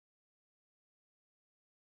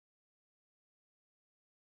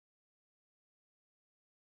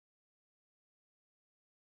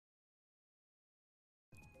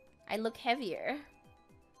I look heavier.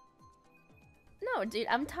 No, dude,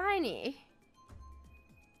 I'm tiny.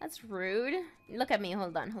 That's rude. Look at me.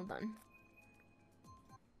 Hold on, hold on.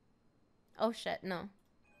 Oh shit, no.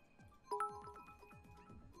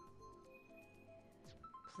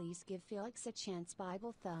 Please give Felix a chance.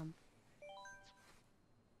 Bible thumb.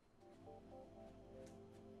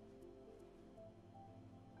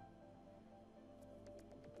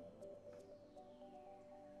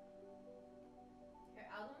 Here,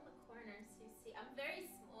 I'll go in the corner so you see. I'm very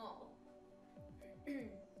small.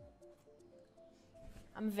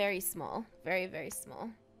 I'm very small. Very, very small.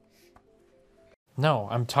 No,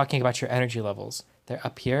 I'm talking about your energy levels. They're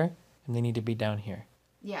up here, and they need to be down here.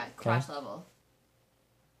 Yeah, crotch level.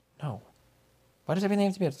 No. Why does everything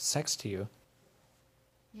have to be sex to you?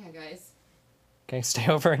 Yeah, guys. Okay, stay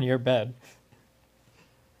over in your bed.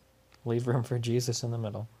 Leave room for Jesus in the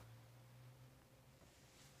middle.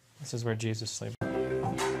 This is where Jesus sleeps.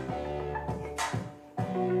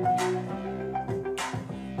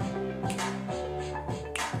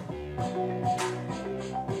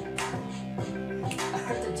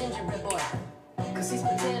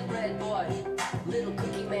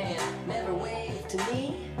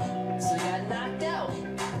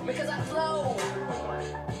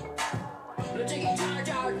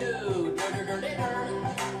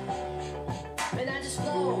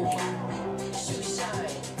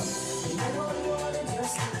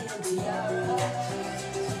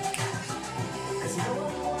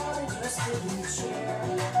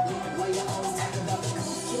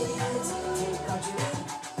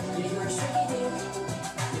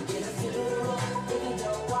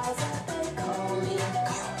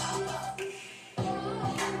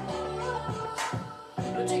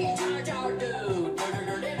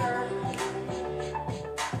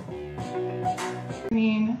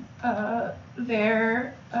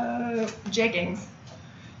 They're jeggings.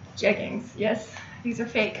 Jeggings, yes. These are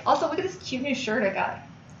fake. Also, look at this cute new shirt I got.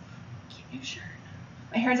 Cute new shirt.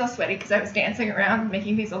 My hair's all sweaty because I was dancing around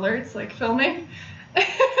making these alerts, like filming.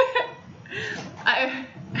 Hi,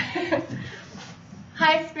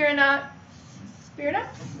 Spirinauts.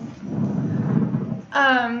 Spirinauts?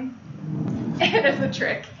 It is a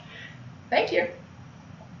trick. Thank you.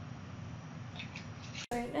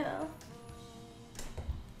 Right now.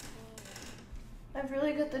 I've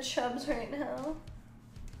really got the chubs right now.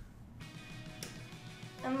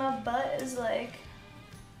 And my butt is like...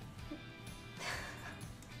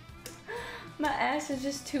 my ass is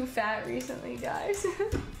just too fat recently, guys.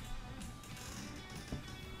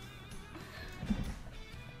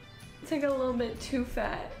 It's like a little bit too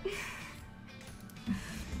fat.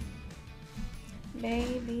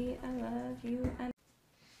 Baby, I love you. Are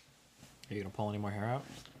you gonna pull any more hair out?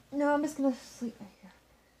 No, I'm just gonna sleep right here.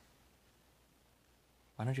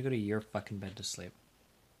 Why don't you go to your fucking bed to sleep?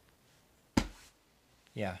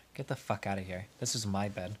 Yeah, get the fuck out of here. This is my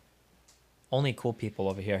bed. Only cool people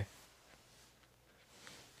over here.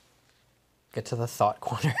 Get to the thought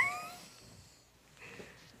corner.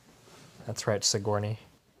 That's right, Sigourney.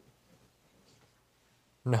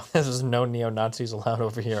 No, there's no neo-Nazis allowed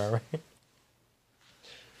over here, alright?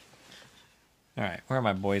 Alright, where are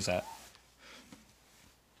my boys at?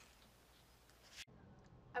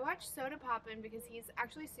 I watched Soda Poppin' because he's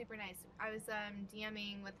actually super nice. I was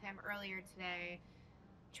DMing with him earlier today,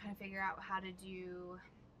 trying to figure out how to do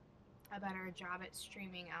a better job at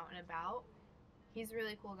streaming out and about. He's a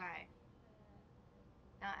really cool guy.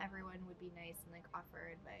 Not everyone would be nice and like offer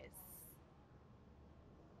advice.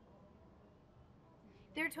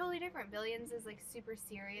 They're totally different. Billions is like super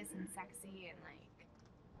serious and sexy and like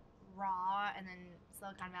raw, and then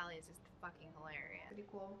Silicon Valley is just fucking hilarious. Pretty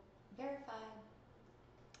cool. Verified.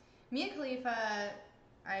 Mia Khalifa,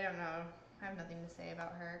 I don't know. I have nothing to say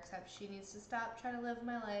about her except she needs to stop trying to live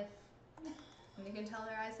my life. And you can tell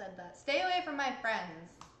her I said that. Stay away from my friends.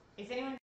 Is anyone